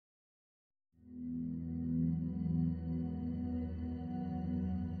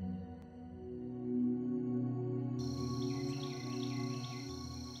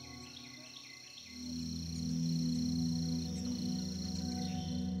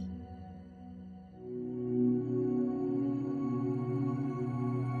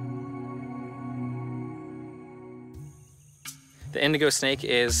The indigo snake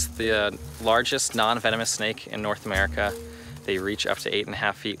is the largest non-venomous snake in North America. They reach up to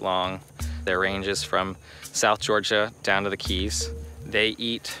 8.5 feet long. Their range is from South Georgia down to the Keys. They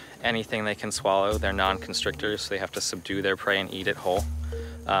eat anything they can swallow. They're non-constrictors, so they have to subdue their prey and eat it whole.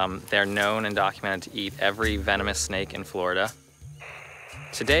 They're known and documented to eat every venomous snake in Florida.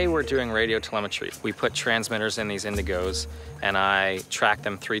 Today we're doing radio telemetry. We put transmitters in these indigos and I track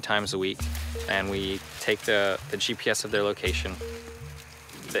them 3 times a week, and we take the GPS of their location.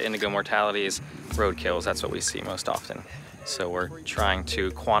 The indigo mortality is roadkills. That's what we see most often. So we're trying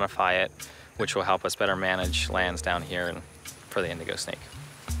to quantify it, which will help us better manage lands down here and for the indigo snake.